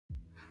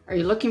Are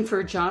you looking for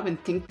a job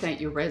and think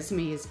that your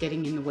resume is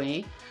getting in the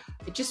way?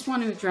 I just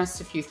want to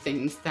address a few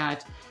things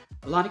that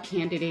a lot of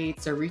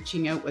candidates are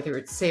reaching out, whether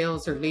it's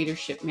sales or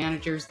leadership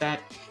managers that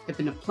have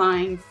been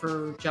applying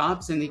for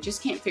jobs and they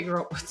just can't figure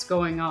out what's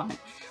going on.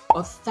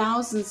 Well,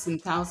 thousands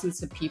and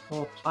thousands of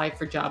people apply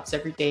for jobs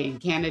every day in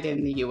Canada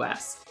and the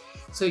US.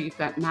 So you've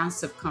got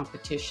massive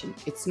competition.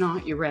 It's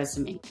not your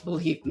resume,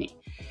 believe me.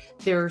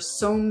 There are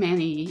so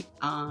many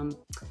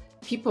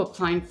people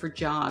applying for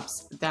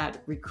jobs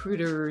that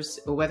recruiters,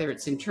 whether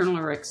it's internal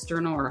or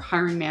external or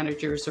hiring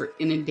managers, are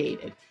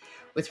inundated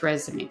with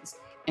resumes.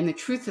 And the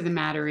truth of the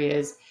matter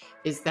is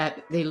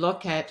that they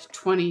look at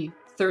 20,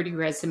 30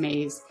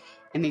 resumes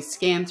and they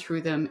scan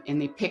through them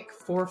and they pick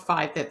 4 or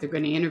 5 that they're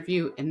going to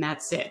interview, and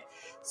that's it.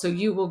 So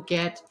you will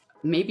get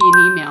maybe an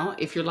email,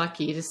 if you're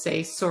lucky, to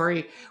say,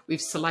 sorry,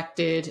 we've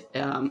selected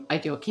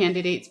ideal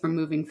candidates, we're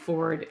moving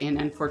forward, and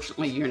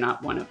unfortunately you're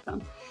not one of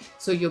them.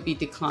 So you'll be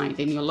declined,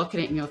 and you'll look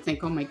at it and you'll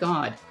think, oh my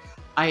God,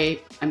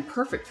 I'm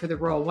perfect for the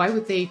role. Why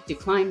would they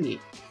decline me?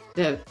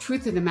 The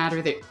truth of the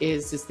matter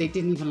is they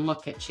didn't even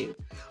look at you.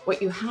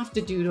 What you have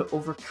to do to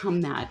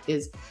overcome that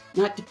is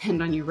not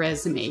depend on your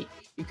resume.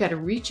 You've got to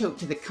reach out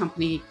to the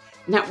company,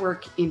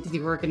 network into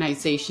the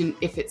organization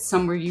if it's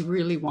somewhere you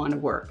really want to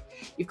work.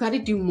 You've got to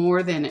do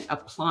more than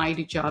apply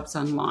to jobs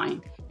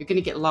online. You're going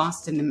to get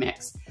lost in the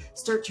mix.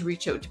 Start to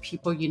reach out to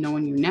people you know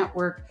in your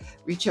network.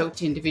 Reach out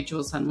to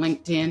individuals on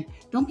LinkedIn.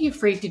 Don't be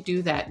afraid to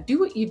do that. Do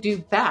what you do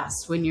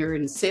best when you're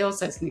in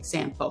sales, as an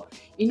example.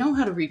 You know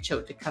how to reach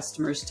out to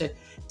customers to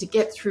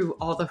get through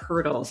all the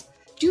hurdles.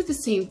 Do the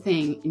same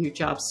thing in your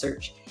job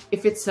search.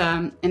 If it's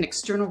an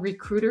external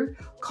recruiter,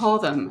 call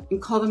them,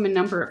 and call them a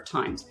number of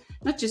times.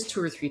 Not just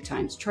 2 or 3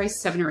 times, try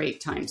 7 or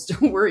 8 times.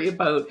 Don't worry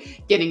about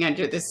getting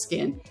under the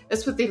skin.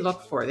 That's what they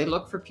look for. They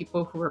look for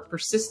people who are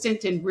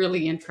persistent and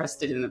really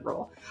interested in the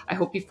role. I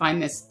hope you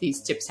find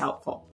these tips helpful.